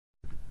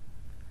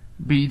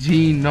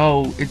BG,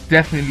 no, it's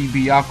definitely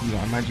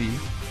Byakugan, my G.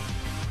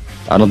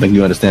 I don't think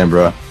you understand,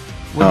 bro.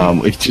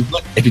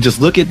 If you just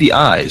look at the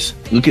eyes,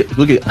 look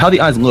at how the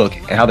eyes look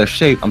and how they're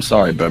shaped. I'm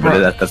sorry, bro,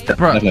 but that's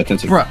definitely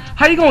attention. Bruh,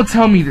 how you gonna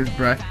tell me this,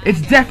 bruh?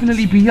 It's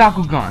definitely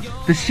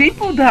Byakugan. The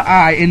shape of the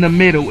eye in the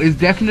middle is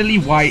definitely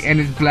white and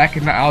it's black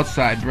in the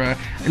outside, bruh.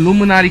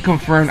 Illuminati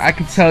confirmed. I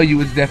can tell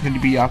you it's definitely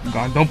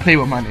Byakugan. Don't play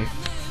with my name.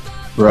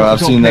 Bro, I've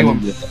seen that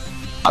movie.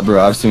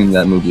 Bro, I've seen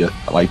that movie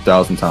like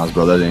 1,000 times,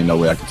 bro. There ain't no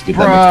way I could get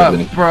that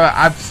mixed up. Bruh,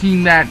 I've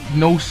seen that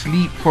no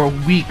sleep for a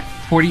week.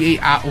 48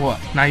 hours, well,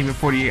 not even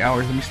 48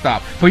 hours, let me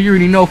stop. But you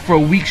already know, for a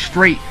week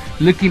straight,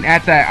 looking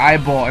at that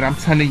eyeball, and I'm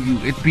telling you,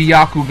 it's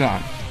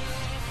Byakugan.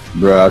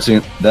 Bro, I've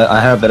seen that. I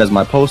have that as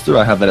my poster.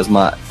 I have that as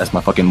my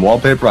fucking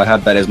wallpaper. I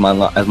have that as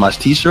my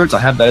t-shirts. I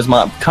have that as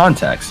my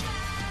contacts.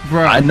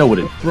 Bro, I know what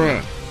it is.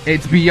 Bro,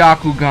 it's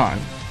Byakugan.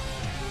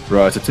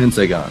 Bro, it's a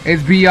Tensegan.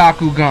 It's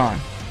Byakugan.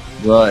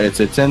 Bro, it's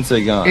a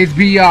Tensegan. It's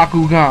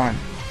Byakugan.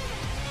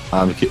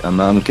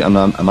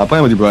 I'm not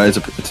playing with you, bro. It's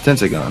a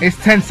Tensegan. It's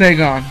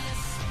Tensegan.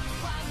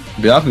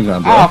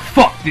 Byakugan, bro. Ah,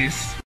 fuck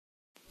this.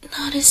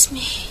 Notice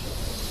me,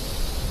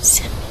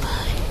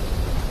 senpai.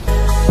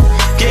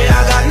 Yeah,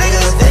 I got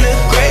niggas in the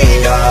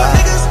graveyard,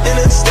 niggas in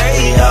the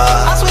stadium.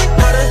 I swear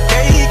not a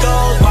day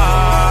goes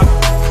by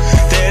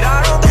that I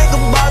don't think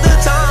about the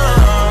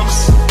times.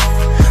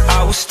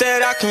 I wish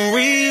that I can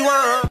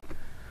rewind.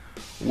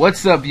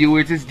 What's up,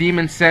 viewers? It's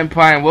Demon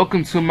Senpai and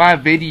welcome to my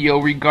video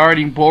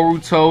regarding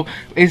Boruto.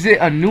 Is it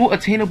a new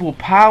attainable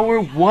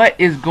power? What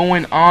is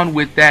going on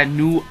with that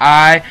new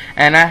eye?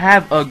 And I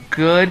have a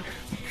good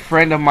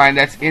friend of mine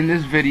that's in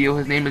this video.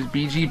 His name is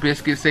BG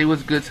Biscuit. Say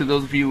what's good to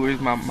those viewers,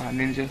 my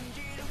ninja.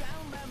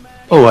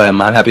 Oh, I'm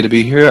happy to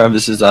be here.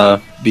 This is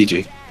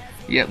BG.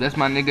 Yep, that's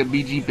my nigga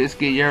BG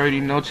Biscuit. You already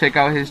know. Check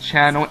out his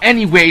channel.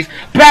 Anyways,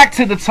 back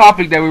to the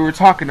topic that we were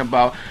talking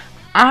about.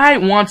 I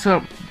want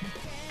to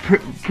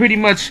pretty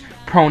much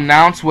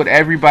pronounce what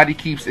everybody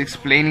keeps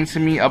explaining to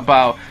me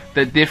about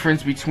the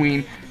difference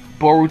between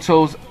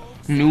Boruto's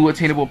new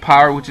attainable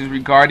power, which is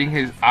regarding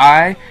his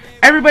eye.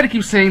 Everybody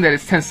keeps saying that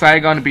it's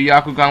Tenseigan and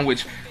Byakugan,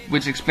 which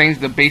explains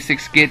the basic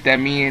skit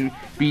that me and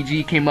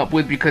BG came up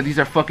with, because these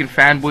are fucking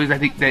fanboys. I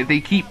think that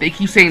they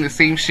keep saying the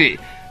same shit.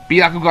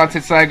 Byakugan,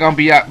 Tenseigan,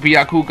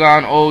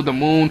 Byakugan, oh the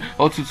moon,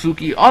 oh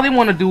Tsutsuki. All they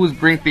want to do is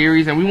bring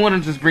theories, and we want to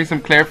just bring some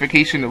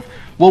clarification of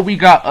what we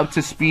got up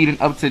to speed and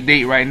up to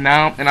date right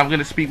now. And I'm going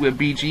to speak with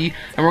BG,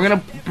 and we're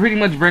going to pretty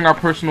much bring our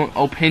personal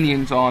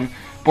opinions on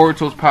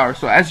Boruto's power.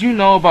 So as you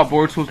know about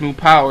Boruto's new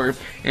power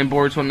in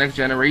Boruto Next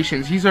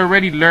Generations, he's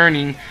already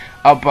learning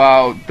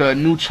about the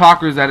new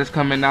chakras that is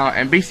coming out,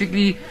 and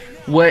basically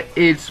what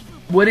it's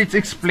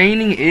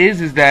explaining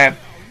is that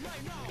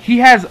he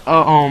has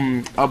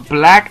a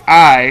black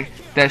eye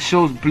that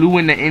shows blue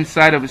in the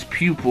inside of his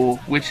pupil,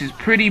 which is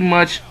pretty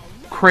much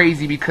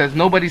crazy because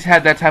nobody's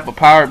had that type of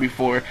power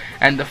before.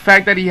 And the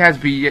fact that he has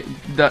Hyuga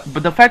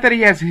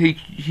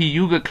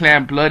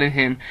clan blood in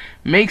him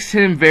makes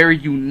him very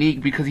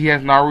unique, because he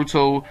has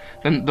Naruto,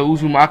 the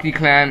Uzumaki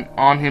clan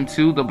on him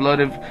too. The blood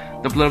of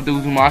the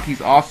Uzumaki is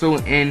also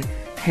in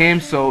him,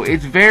 so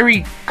it's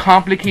very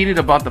complicated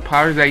about the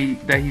powers that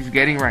he's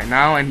getting right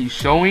now and he's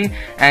showing.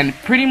 And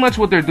pretty much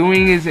what they're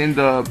doing is in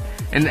the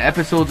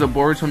episodes of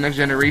Boruto Next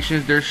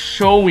Generations, they're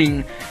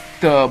showing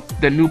the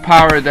new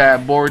power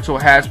that Boruto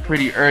has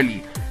pretty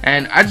early.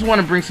 And I just want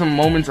to bring some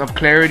moments of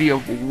clarity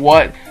of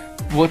what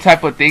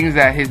type of things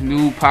that his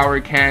new power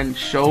can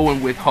show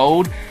and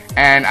withhold.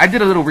 And I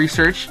did a little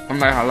research, I'm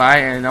not gonna lie,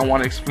 and I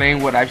want to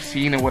explain what I've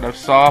seen and what I've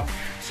saw.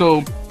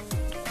 So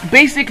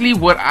basically,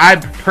 what I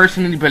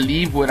personally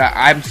believe, what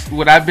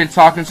I've been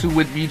talking to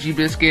with BG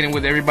Biscuit and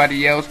with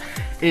everybody else,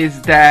 is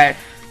that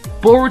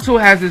Boruto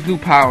has this new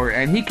power,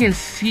 and he can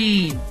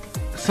see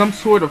some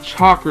sort of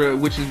chakra,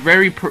 which is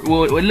very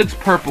well, it looks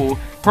purple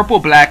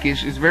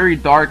blackish. It's very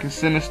dark and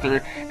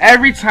sinister.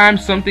 Every time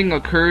something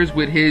occurs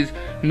with his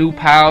new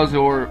pals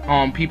or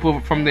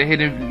people from the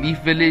Hidden Leaf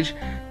Village,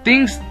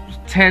 things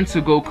tend to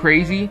go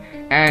crazy.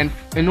 And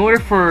in order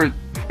for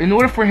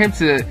him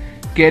to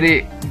get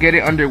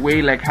it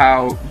underway, like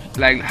how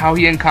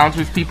he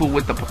encounters people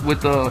with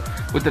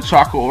the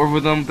chakra over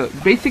them.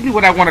 Basically,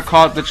 what I want to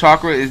call it, the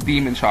chakra, is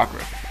demon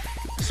chakra,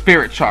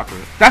 spirit chakra.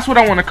 That's what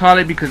I want to call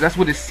it, because that's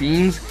what it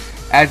seems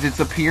as it's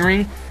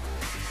appearing.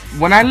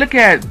 When I look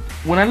at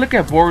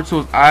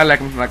Boruto's eye,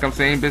 like I'm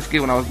saying,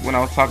 Biscuit, when I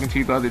was talking to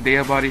you the other day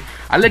about it,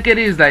 I look at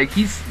it as like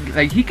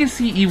he can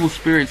see evil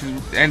spirits,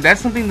 and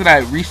that's something that I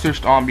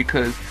researched on,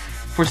 because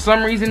for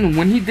some reason,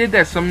 when he did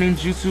that summoning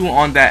jutsu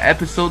on that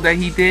episode that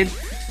he did,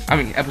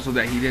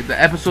 the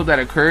episode that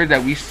occurred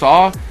that we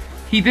saw,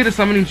 he did a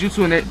summoning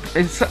jutsu, and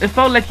it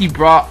felt like he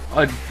brought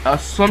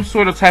some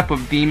sort of type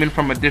of demon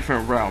from a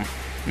different realm.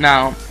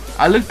 Now,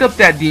 I looked up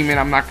that demon.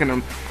 I'm not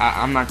gonna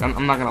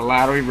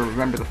lie, I don't even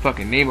remember the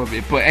fucking name of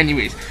it. But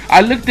anyways,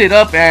 I looked it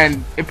up,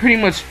 and it pretty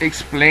much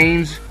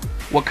explains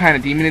what kind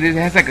of demon it is. It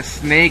has like a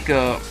snake,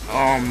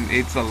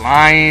 it's a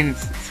lion,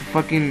 it's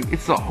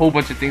it's a whole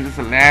bunch of things. It's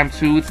a lamb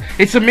too.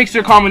 It's a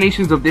mixture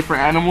combinations of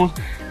different animals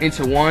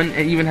into one.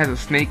 It even has a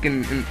snake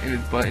in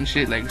its butt and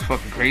shit. Like, it's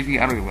fucking crazy.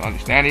 I don't even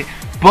understand it.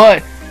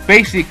 But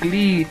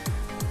basically,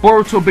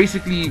 Boruto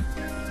basically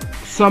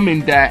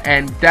summoned that,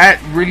 and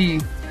that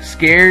really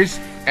scares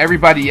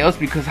everybody else,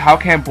 because how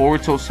can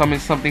Boruto summon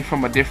something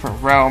from a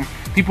different realm?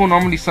 People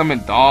normally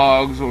summon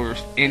dogs or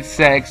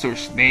insects or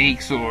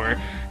snakes or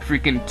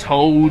freaking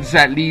toads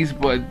at least,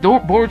 but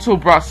Boruto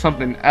brought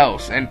something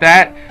else, and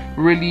that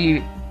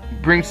really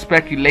brings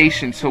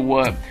speculation to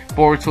what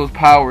Boruto's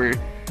power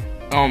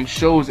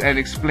shows and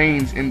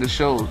explains in the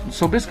shows.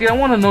 So basically, I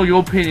want to know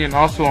your opinion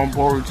also on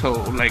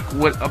Boruto, like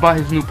what about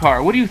his new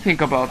power? What do you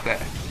think about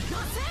that?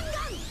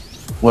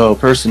 Well,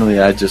 personally,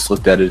 I just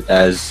looked at it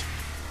as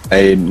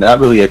not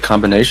really a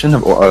combination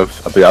of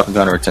a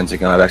Byakugan or a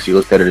Tensegan. I've actually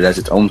looked at it as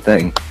its own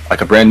thing,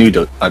 like a brand new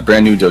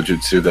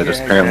dojutsu that is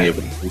apparently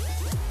able to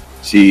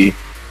see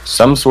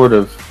some sort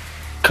of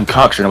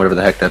concoction or whatever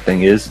the heck that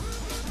thing is,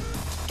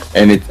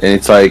 and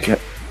it's like,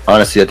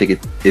 honestly, I think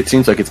it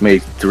seems like it's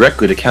made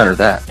directly to counter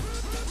that.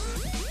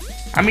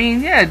 I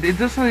mean, yeah, it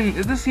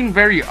does seem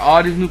very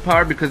odd, his new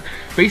power, because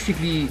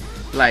basically,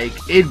 like,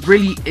 it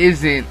really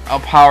isn't a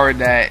power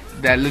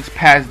that looks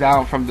passed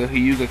down from the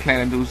Hyuga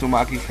clan and the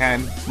Uzumaki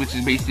clan, which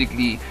is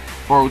basically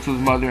Boruto's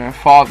mother and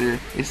father.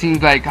 It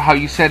seems like how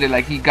you said it,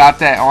 like he got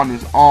that on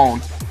his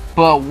own.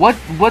 But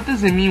what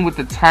does it mean with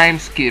the time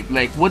skip?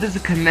 Like, what does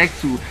it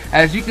connect to?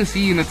 As you can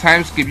see in the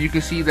time skip, you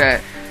can see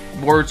that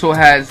Boruto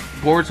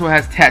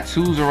has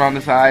tattoos around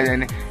his eye,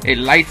 and it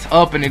lights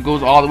up and it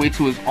goes all the way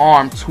to his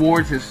arm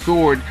towards his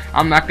sword.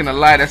 I'm not gonna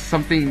lie, that's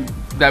something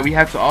that we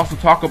have to also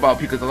talk about,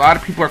 because a lot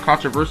of people are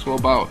controversial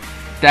about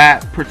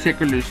that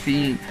particular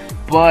scene.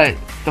 But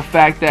the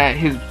fact that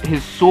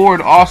his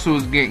sword also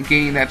is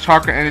gaining that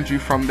chakra energy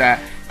from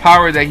that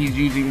power that he's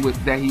using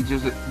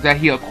that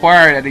he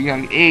acquired at a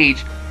young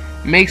age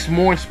makes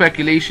more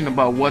speculation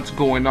about what's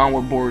going on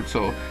with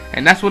Boruto.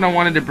 And that's what I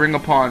wanted to bring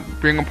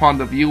upon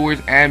the viewers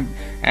and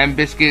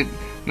Biscuit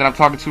that I'm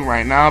talking to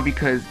right now,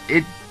 because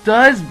it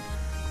does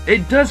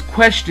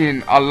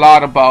question a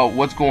lot about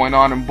what's going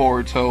on in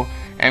Boruto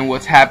and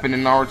what's happened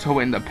in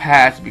Naruto in the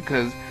past,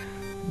 because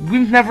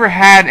we've never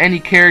had any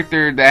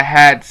character that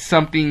had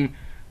something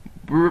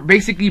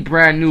basically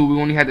brand new. We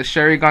only had the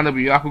Sharingan, the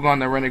Byakugan,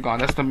 the Rinnegan.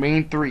 That's the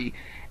main three.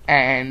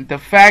 And the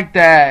fact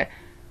that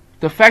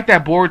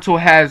Boruto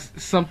has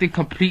something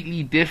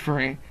completely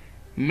different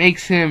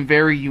makes him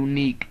very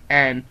unique.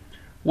 And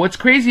what's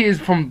crazy is,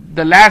 from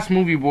the last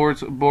movie,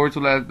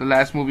 Boruto, the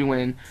last movie,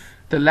 when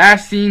the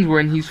last scenes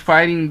when he's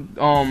fighting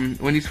the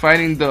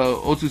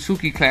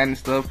Otsutsuki clan and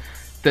stuff,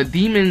 the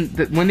demon,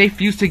 when they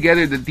fused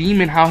together, the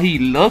demon, how he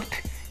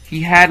looked,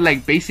 he had,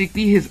 like,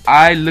 basically his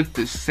eye looked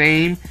the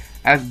same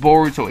as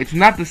Boruto. It's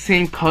not the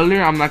same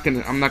color. I'm not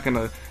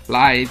gonna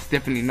lie. It's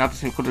definitely not the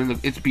same color. Look,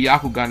 it's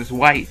Byakugan. It's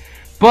white.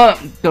 But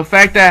the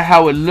fact that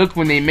how it looked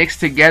when they mixed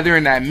together,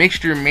 and that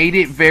mixture made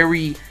it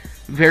very,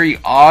 very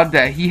odd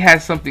that he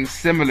has something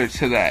similar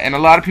to that. And a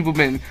lot of people have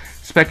been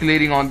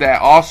speculating on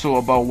that also,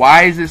 about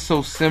why is it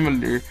so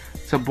similar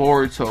to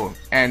Boruto.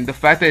 And the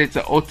fact that it's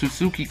an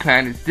Otsutsuki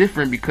clan is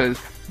different, because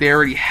they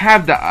already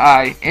have the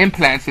eye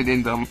implanted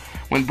in them,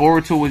 when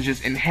Boruto was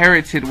just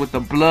inherited with the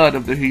blood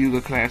of the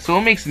Hyuga clan. So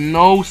it makes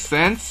no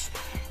sense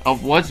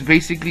of what's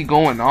basically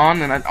going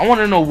on. And I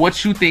want to know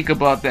what you think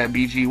about that,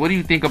 BG. What do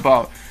you think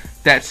about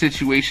that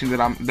situation that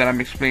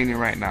I'm explaining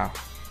right now?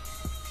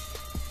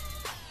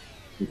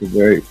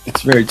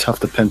 It's very tough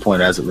to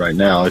pinpoint as of right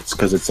now. It's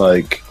because it's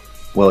like,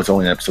 well, it's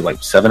only episode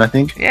like 7, I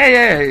think.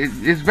 Yeah,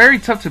 it's very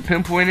tough to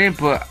pinpoint it.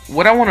 But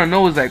what I want to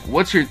know is, like,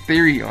 what's your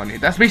theory on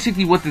it? That's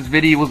basically what this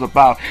video was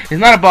about. It's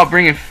not about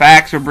bringing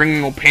facts or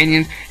bringing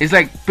opinions. It's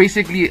like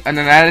basically an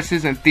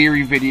analysis and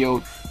theory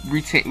video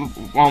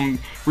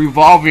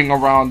revolving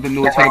around the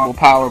new attainable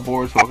power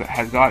Boruto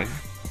has gotten.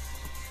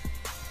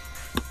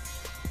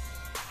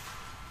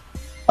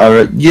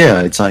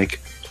 Yeah, it's like,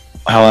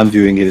 how I'm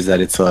viewing it is that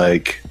it's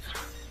like,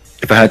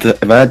 if I had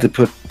to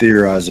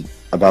theorize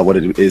about what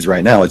it is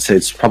right now, I'd say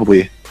it's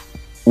probably,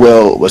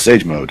 well, a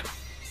sage mode.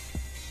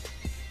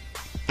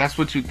 That's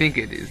what you think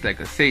it is, like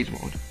a sage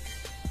mode.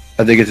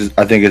 I think it's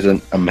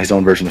his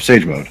own version of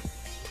sage mode.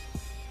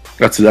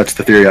 That's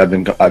the theory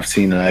I've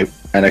seen,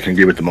 and I can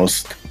agree with the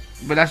most.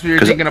 But that's what you're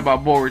thinking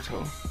about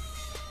Boruto.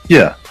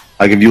 Yeah,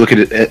 like if you look at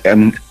it,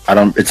 and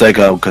it's like,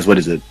 because what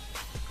is it?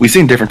 We've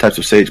seen different types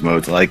of sage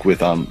modes, like with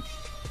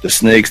the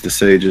snakes, the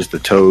sages, the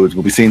toads.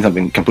 We'll be seeing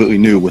something completely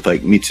new with,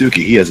 like,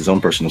 Mitsuki. He has his own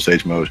personal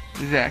sage mode.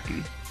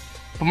 Exactly.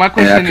 But my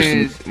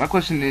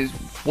question is,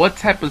 what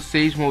type of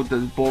sage mode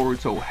does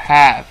Boruto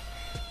have,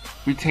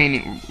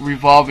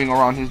 revolving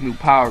around his new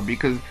power?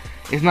 Because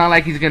it's not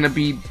like he's gonna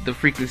be the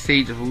freaking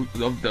sage of the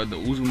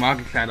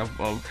Uzumaki clan of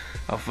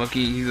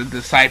fucking. He's a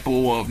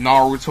disciple of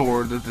Naruto,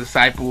 or the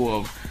disciple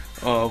of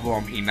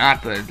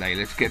Hinata. Like,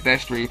 let's get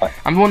that straight.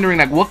 I'm wondering,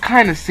 like, what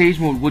kind of sage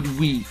mode would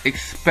we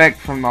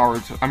expect from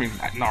Naruto? I mean,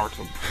 not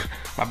Naruto.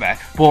 My bad.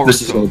 Boruto.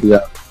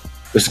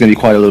 This is gonna be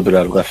quite a little bit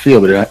out of left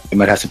field, but it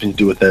might have something to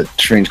do with that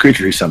strange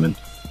creature he summoned.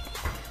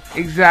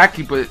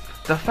 Exactly, but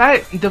the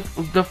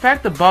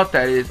fact about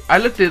that is, I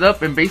looked it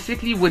up, and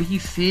basically what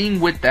he's seeing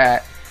with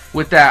that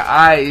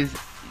eye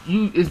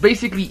is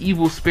basically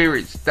evil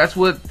spirits. That's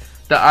what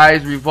the eye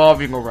is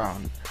revolving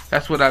around.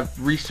 That's what I've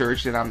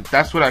researched, and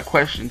that's what I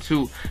question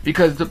too.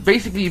 Because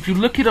basically, if you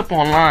look it up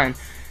online,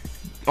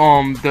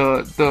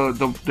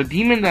 the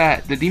demon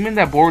that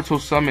Boruto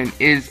summoned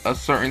is a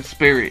certain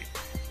spirit,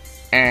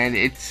 and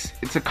it's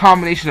a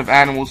combination of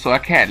animals. So I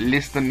can't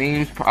list the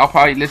names. I'll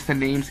probably list the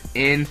names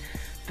in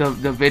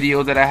the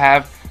video that I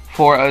have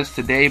for us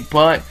today.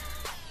 But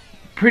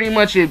pretty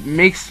much it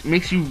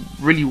makes you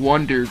really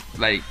wonder,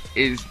 like,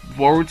 is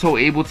Boruto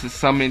able to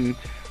summon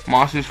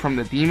monsters from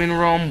the demon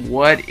realm?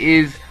 What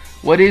is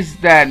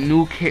that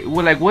new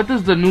what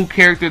does the new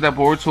character that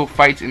Boruto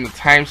fights in the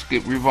time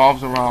skip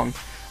revolves around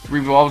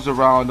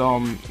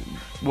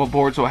what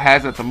Boruto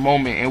has at the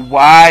moment, and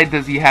why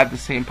does he have the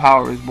same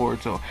power as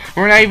Boruto?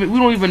 We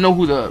don't even know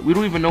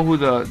who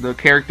the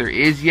character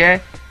is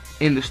yet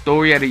in the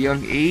story at a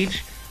young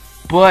age,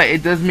 but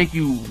it does make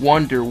you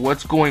wonder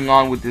what's going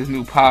on with this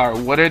new power.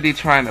 What are they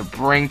trying to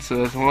bring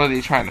to us, and what are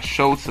they trying to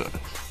show to us?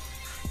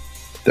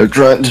 They're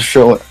trying to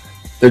show it.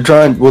 They're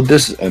trying, well,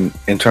 this,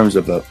 in terms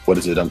of a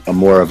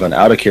more of an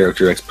out of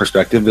character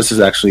perspective, this is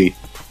actually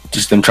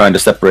just them trying to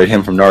separate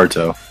him from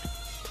Naruto.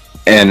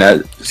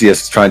 And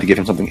yes, trying to give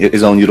him something,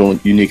 his own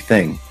unique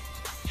thing.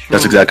 True.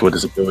 That's exactly what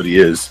this ability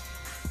is.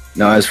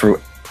 Now, as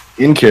for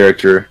in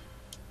character,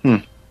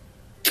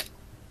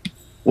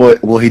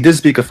 well, he did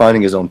speak of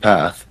finding his own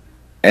path,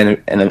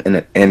 and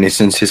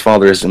since his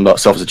father is about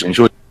self-sustaining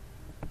choice,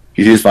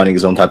 he is finding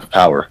his own type of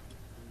power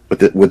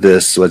with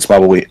this. So it's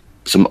probably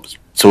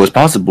so it's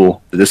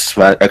possible that this is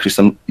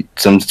actually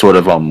some sort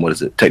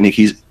of technique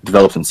he's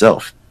developed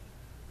himself.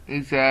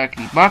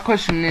 Exactly. My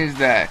question is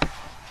that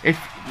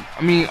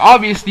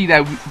obviously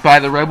that by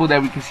the rebel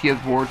that we can see as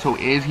Boruto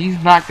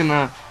he's not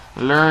gonna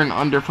learn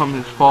from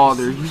his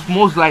father. He's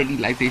most likely,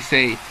 like they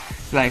say,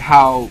 like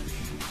how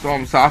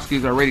Sasuke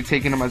is already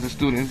taking him as a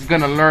student. He's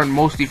gonna learn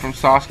mostly from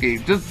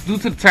Sasuke. Just due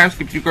to the time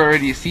skip, you can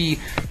already see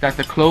that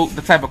the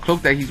type of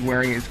cloak that he's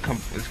wearing is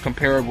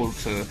comparable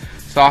to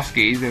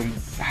Sasuke's, and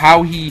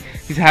how he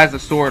has a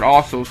sword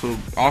also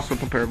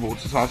comparable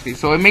to Sasuke.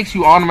 So it makes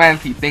you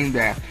automatically think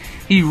that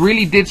he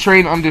really did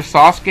train under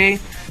Sasuke,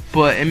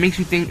 but it makes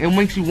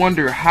you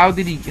wonder how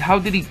did he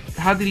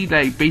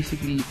like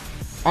basically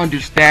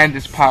understand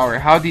this power?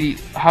 How did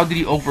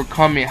he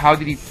overcome it? How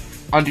did he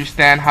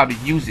understand how to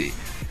use it?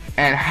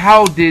 And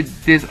how did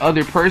this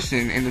other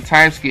person in the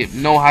time skip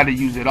know how to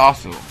use it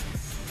also?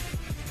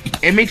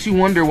 It makes you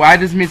wonder, why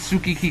does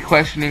Mitsuki keep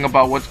questioning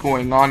about what's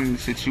going on in the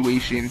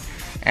situation,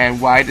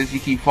 and why does he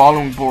keep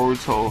following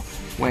Boruto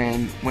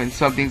when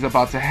something's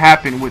about to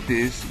happen with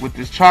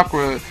this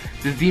chakra,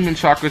 this demon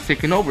chakra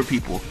taking over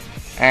people?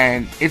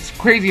 And it's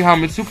crazy how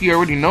Mitsuki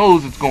already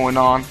knows what's going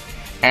on,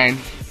 and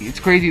it's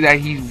crazy that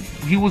he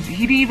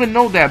didn't even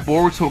know that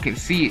Boruto can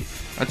see it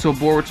until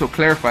Boruto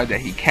clarified that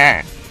he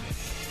can.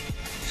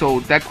 So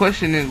that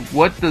question is,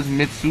 what does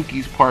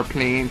Mitsuki's part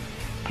play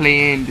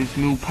in this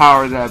new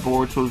power that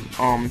Boruto's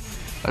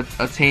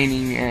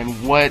attaining, and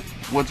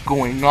what's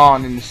going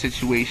on in the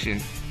situation?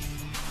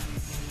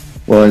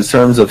 Well, in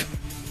terms of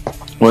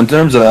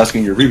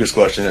asking your previous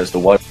question as to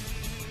what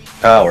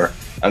power,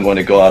 I'm going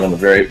to go out on a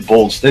very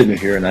bold statement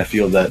here, and I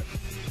feel that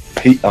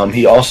he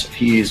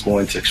is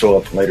going to show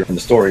up later in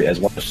the story as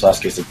one of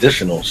Sasuke's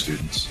additional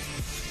students.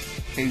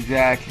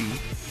 Exactly.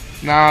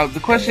 Now the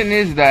question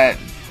is that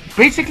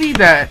basically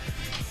that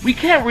we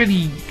can't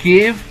really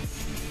give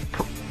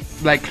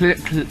like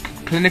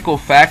clinical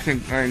facts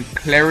and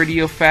clarity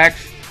of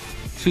facts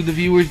to the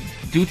viewers,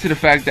 due to the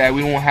fact that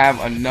we don't have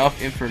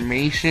enough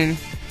information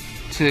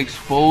to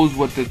expose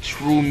what the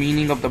true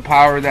meaning of the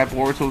power that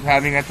Boruto's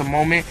having at the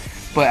moment.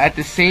 But at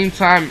the same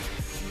time,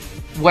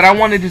 why I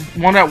wanted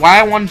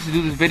to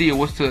do this video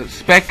was to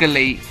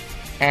speculate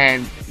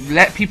and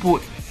let people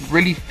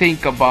really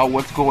think about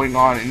what's going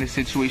on in the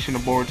situation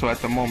of Boruto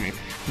at the moment.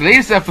 The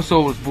latest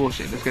episode was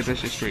bullshit. Let's get that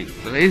shit straight.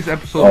 The latest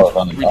episode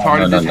was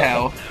retarded as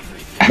hell.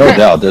 No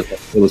doubt,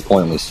 it was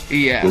pointless.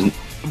 Yeah,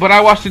 but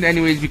I watched it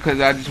anyways because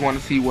I just want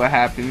to see what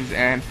happens.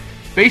 And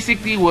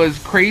basically, what's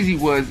crazy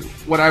was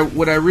what I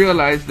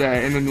realized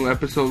that in the new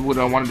episode. What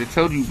I wanted to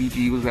tell you,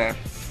 BG, was that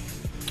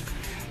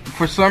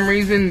for some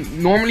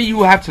reason, normally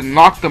you have to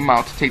knock them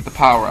out to take the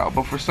power out,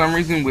 but for some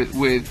reason,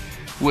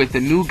 with the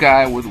new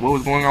guy, with what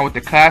was going on with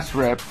the class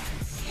rep,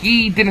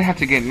 he didn't have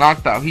to get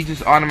knocked out. He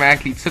just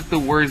automatically took the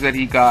words that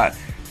he got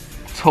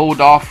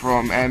told off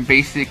from and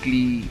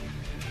basically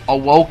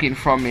awoken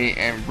from it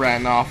and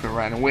ran off and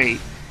ran away.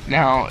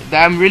 Now,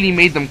 that really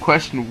made them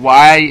question,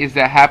 why is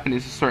that happening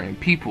to certain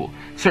people?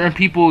 Certain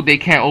people, they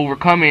can't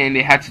overcome it, and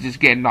they had to just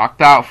get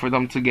knocked out for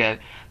them to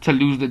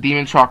lose the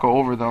demon chakra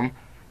over them.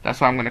 That's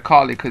what I'm going to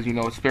call it, because,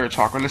 it's spirit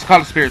chakra. Let's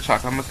call it spirit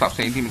chakra. I'm going to stop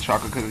saying demon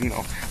chakra, because,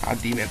 I'm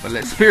demon. But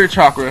let's spirit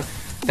chakra,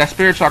 that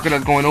spirit chakra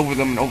that's going over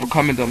them and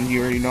overcoming them,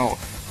 you already know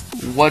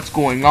what's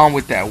going on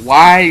with that.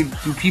 Why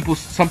do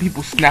some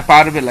people snap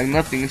out of it like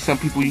nothing, and some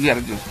people you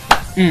got to just,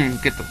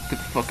 get the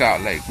fuck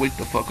out, like, wake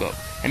the fuck up.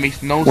 It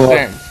makes no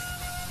sense.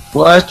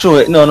 Well,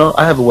 actually, no,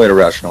 I have a way to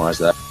rationalize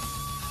that.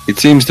 It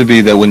seems to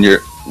be that when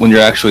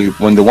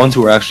the ones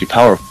who are actually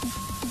powerful,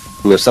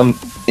 who have some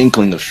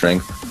inkling of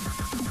strength,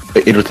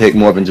 it'll take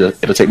more than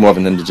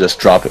them to just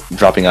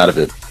dropping out of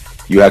it.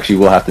 You actually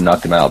will have to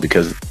knock them out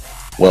because,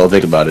 well,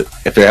 think about it.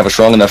 If they have a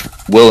strong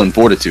enough will and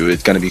fortitude,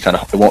 it's going to be kind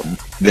of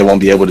they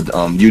won't be able to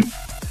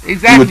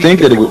Exactly. You would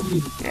think that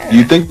Yeah.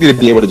 you'd think they'd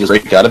be able to just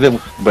break out of it,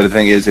 but the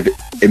thing is, it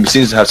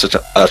seems to have such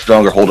a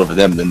stronger hold over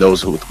them than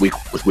those with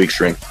weak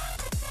strength.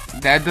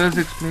 That does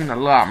explain a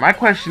lot. My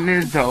question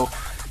is, though,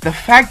 the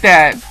fact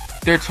that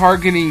they're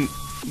targeting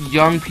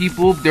young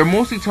people, they're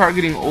mostly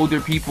targeting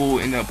older people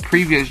in the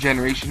previous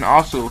generation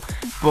also.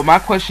 But my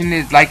question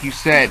is, like you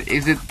said,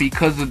 is it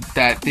because of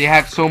that they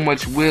have so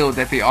much will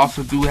that they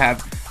also do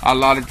have a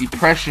lot of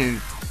depression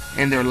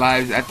in their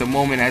lives at the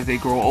moment as they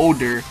grow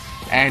older,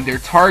 and they're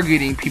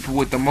targeting people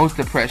with the most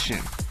depression?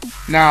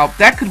 Now,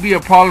 that could be a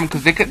problem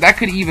because that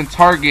could even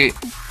target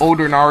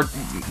older Naruto,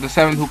 the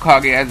 7th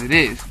Hokage as it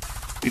is.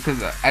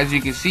 Because as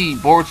you can see,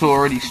 Boruto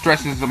already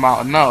stresses them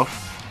out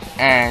enough,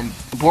 and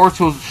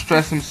Boruto's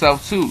stressed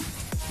himself too.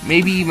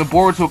 Maybe even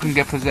Boruto can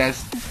get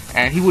possessed,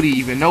 and he wouldn't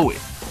even know it.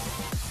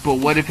 But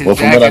what if his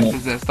dad gets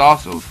possessed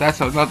also?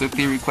 That's another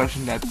theory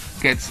question that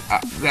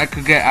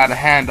could get out of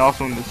hand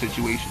also in this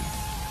situation.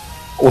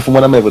 Well, from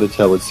what I'm able to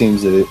tell, it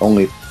seems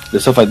that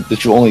there's stuff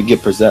that you only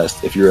get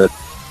possessed if you're at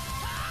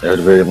a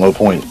very low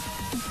point.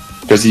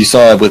 Because you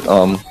saw it with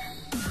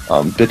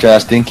bitch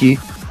ass Dinky.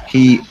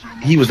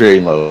 He was very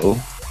low.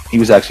 He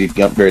was actually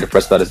very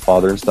depressed about his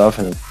father and stuff,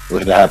 and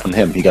what happened to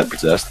him? He got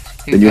possessed.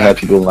 Exactly. Then you have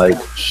people like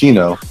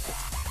Shino,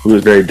 who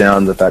was very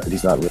down the fact that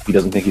he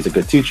doesn't think he's a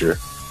good teacher,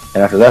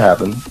 and after that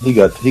happened, he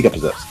got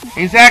possessed.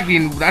 Exactly,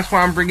 and that's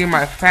why I'm bringing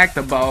my fact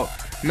about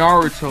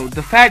Naruto.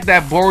 The fact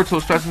that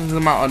Boruto stresses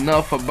him out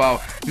enough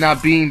about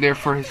not being there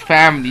for his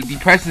family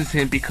depresses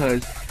him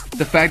because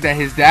the fact that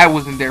his dad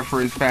wasn't there for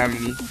his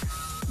family,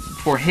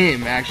 for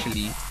him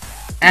actually,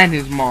 and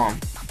his mom,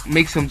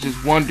 makes him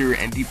just wonder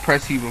and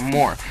depress even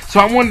more.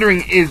 So I'm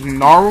wondering, is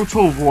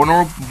Naruto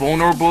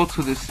vulnerable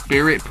to the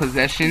spirit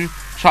possession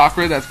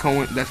chakra that's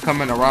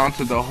coming around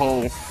to the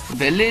whole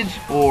village,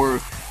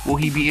 or will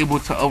he be able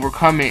to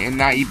overcome it and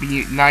not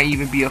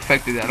even be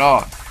affected at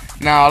all?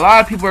 Now, a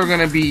lot of people are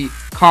gonna be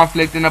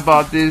conflicting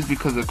about this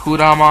because of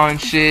Kurama and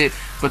shit,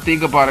 but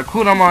think about it.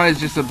 Kurama is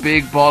just a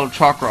big ball of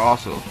chakra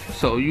also,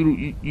 so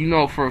you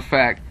know for a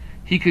fact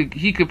he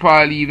could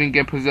probably even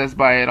get possessed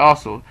by it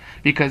also,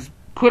 because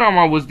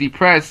Kurama was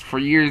depressed for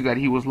years that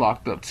he was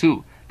locked up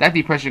too. That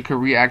depression could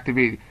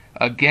reactivate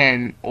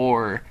again,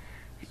 or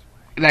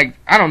like,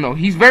 I don't know.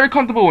 He's very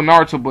comfortable with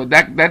Naruto, but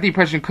that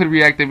depression could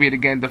reactivate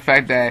again. The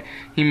fact that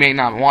he may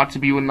not want to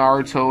be with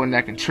Naruto, and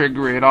that can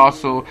trigger it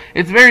also.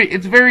 It's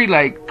very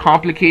like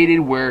complicated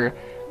where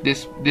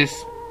this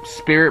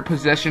spirit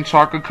possession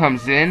chakra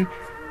comes in,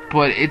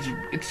 but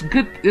it's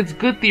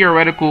good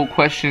theoretical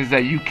questions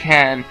that you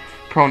can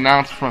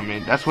pronounce from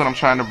it. That's what I'm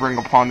trying to bring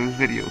upon this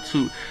video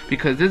too,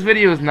 because this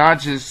video is not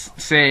just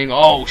saying,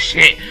 oh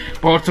shit,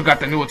 Boruto got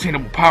the new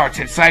attainable power,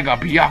 Tensai got,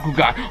 Byaku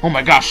got, oh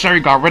my god,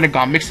 Shuri got,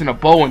 Rinnegan mixing a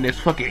bow and this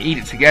fucking eat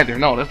it together.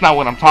 No, that's not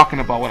what I'm talking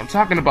about. What I'm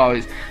talking about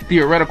is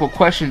theoretical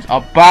questions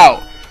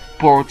about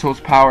Boruto's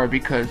power,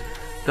 because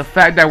the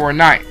fact that we're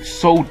not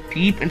so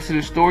deep into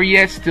the story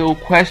yet still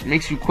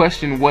makes you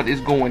question what is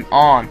going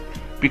on,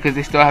 because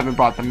they still haven't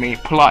brought the main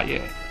plot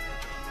yet.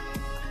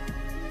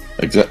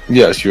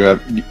 Yes,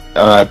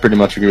 I pretty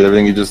much agree with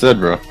everything you just said,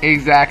 bro.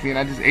 Exactly, and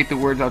I just ate the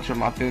words out your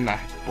mouth, didn't I,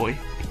 boy?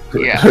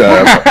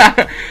 Yeah.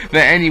 But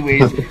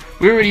anyways,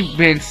 we've already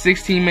been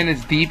 16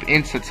 minutes deep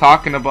into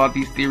talking about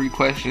these theory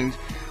questions.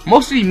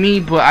 Mostly me,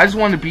 but I just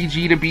wanted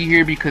BG to be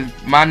here because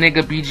my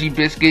nigga BG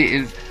Biscuit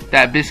is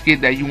that biscuit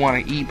that you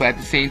want to eat, but at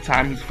the same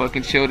time he's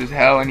fucking chilled as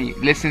hell, and he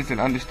listens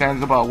and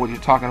understands about what you're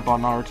talking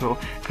about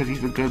Naruto, because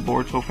he's a good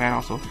Boruto fan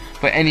also.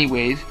 But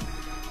anyways,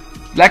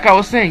 like I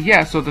was saying,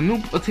 yeah, so the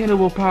new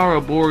attainable power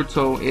of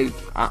Boruto is,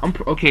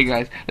 okay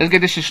guys, let's get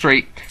this shit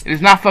straight. It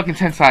is not fucking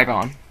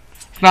Tensaigon.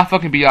 It's not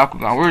fucking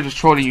Byakugan. We're just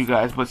trolling you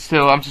guys, but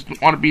still, I just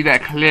want to be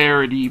that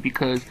clarity,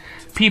 because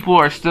people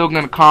are still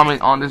going to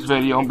comment on this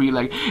video and be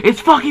like,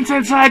 it's fucking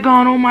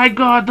Tensaigon, oh my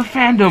god, the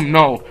fandom.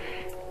 No,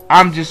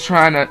 I'm just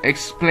trying to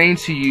explain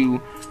to you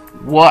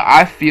what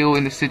I feel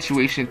in the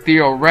situation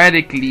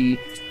theoretically,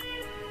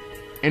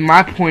 in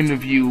my point of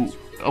view,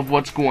 of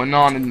what's going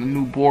on in the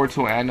new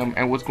Boruto anime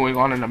and what's going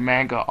on in the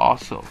manga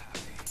also.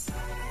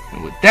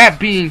 And with that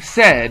being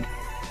said,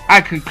 I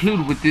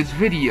conclude with this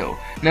video.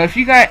 Now, if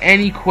you got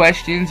any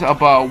questions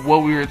about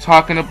what we were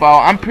talking about,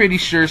 I'm pretty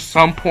sure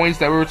some points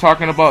that we were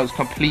talking about is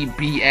complete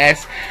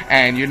BS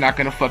and you're not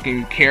gonna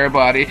fucking care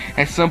about it,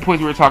 and some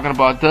points we were talking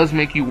about does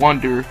make you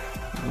wonder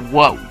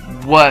what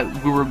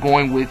we were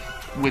going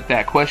with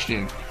that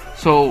question.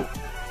 So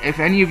if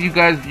any of you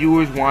guys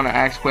viewers want to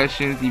ask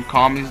questions, leave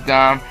comments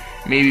down.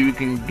 Maybe we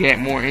can get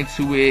more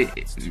into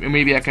it.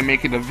 Maybe I can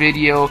make it a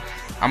video.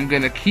 I'm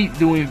gonna keep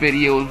doing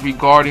videos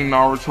regarding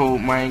Naruto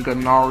manga,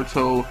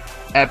 Naruto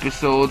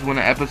episodes. When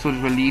the episode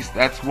is released,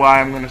 that's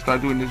why I'm going to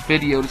start doing this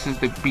video. This is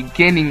the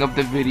beginning of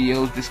the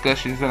videos,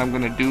 discussions that I'm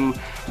going to do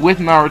with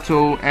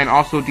Naruto and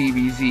also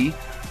DBZ.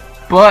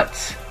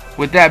 But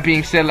with that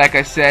being said, like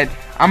I said,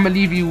 I'm going to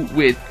leave you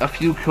with a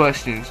few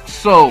questions.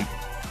 So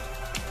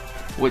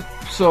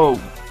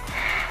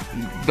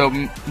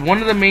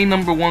one of the main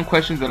number one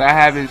questions that I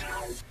have is,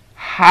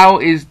 how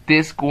is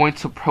this going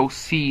to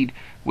proceed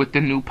with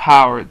the new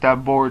power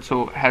that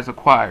Boruto has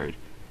acquired?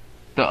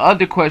 The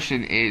other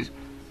question is,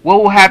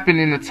 what will happen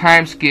in the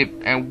time skip,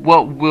 and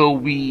what will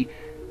we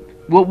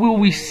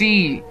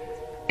see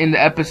in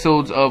the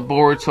episodes of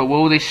Boruto?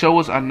 Will they show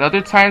us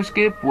another time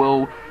skip?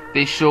 Will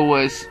they show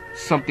us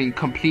something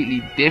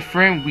completely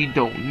different? We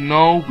don't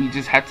know. We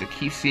just have to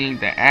keep seeing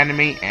the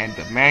anime and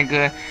the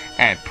manga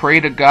and pray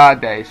to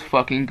God that it's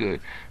fucking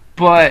good.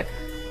 But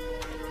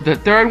the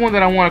third one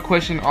that I want to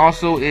question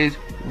also is,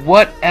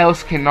 what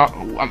else can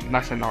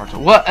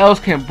what else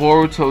can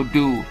Boruto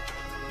do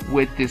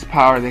with this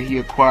power that he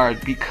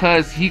acquired?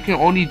 Because he can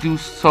only do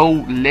so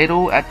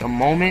little at the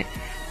moment,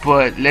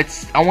 but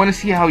I want to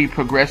see how he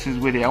progresses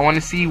with it. I want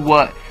to see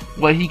what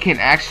he can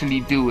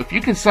actually do. If you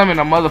can summon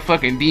a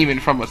motherfucking demon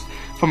from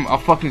a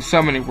fucking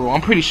summoning world,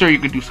 I'm pretty sure you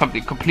could do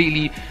something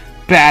completely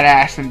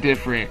badass and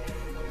different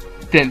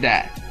than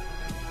that.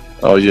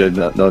 Oh yeah,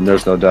 no,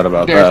 there's no doubt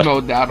about that. There's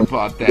no doubt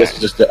about that. This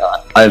is just,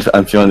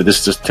 I'm feeling that this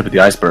is just the tip of the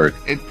iceberg.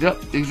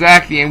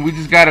 Exactly, and we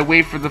just gotta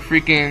wait for the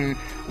freaking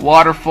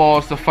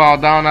waterfalls to fall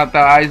down out the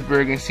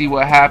iceberg and see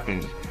what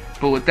happens.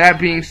 But with that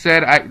being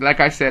said, like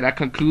I said, I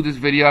conclude this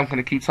video. I'm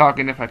gonna keep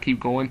talking if I keep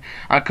going.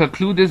 I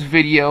conclude this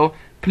video.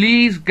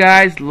 Please,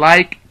 guys,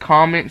 like,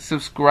 comment,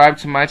 subscribe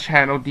to my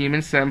channel,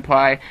 Demon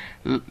Senpai.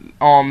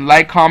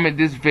 Like, comment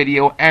this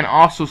video, and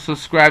also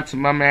subscribe to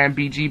my man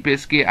BG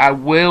Biscuit. I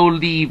will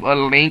leave a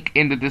link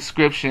in the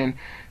description,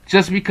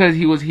 just because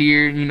he was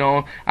here. You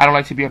know, I don't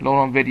like to be alone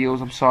on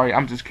videos. I'm sorry.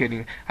 I'm just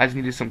kidding. I just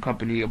needed some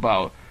company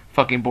about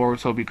fucking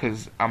Boruto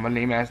because I'm a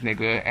lame ass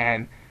nigga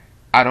and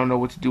I don't know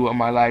what to do with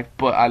my life,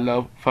 but I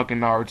love fucking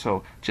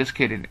Naruto. Just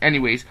kidding.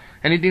 Anyways,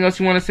 anything else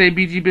you want to say,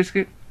 BG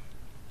Biscuit?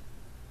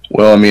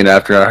 Well, I mean,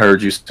 after I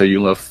heard you say you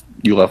love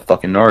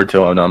fucking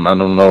Naruto, I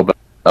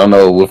don't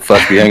know what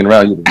fuck be hanging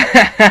around you.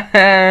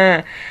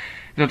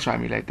 Don't try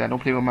me like that. Don't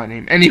play with my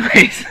name.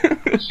 Anyways,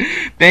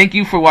 thank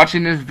you for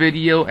watching this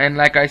video, and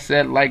like I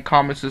said, like,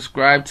 comment,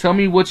 subscribe. Tell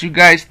me what you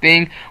guys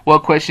think,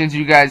 what questions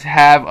you guys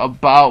have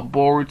about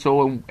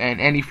Boruto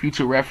and any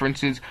future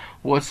references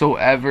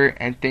whatsoever,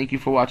 and thank you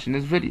for watching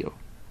this video.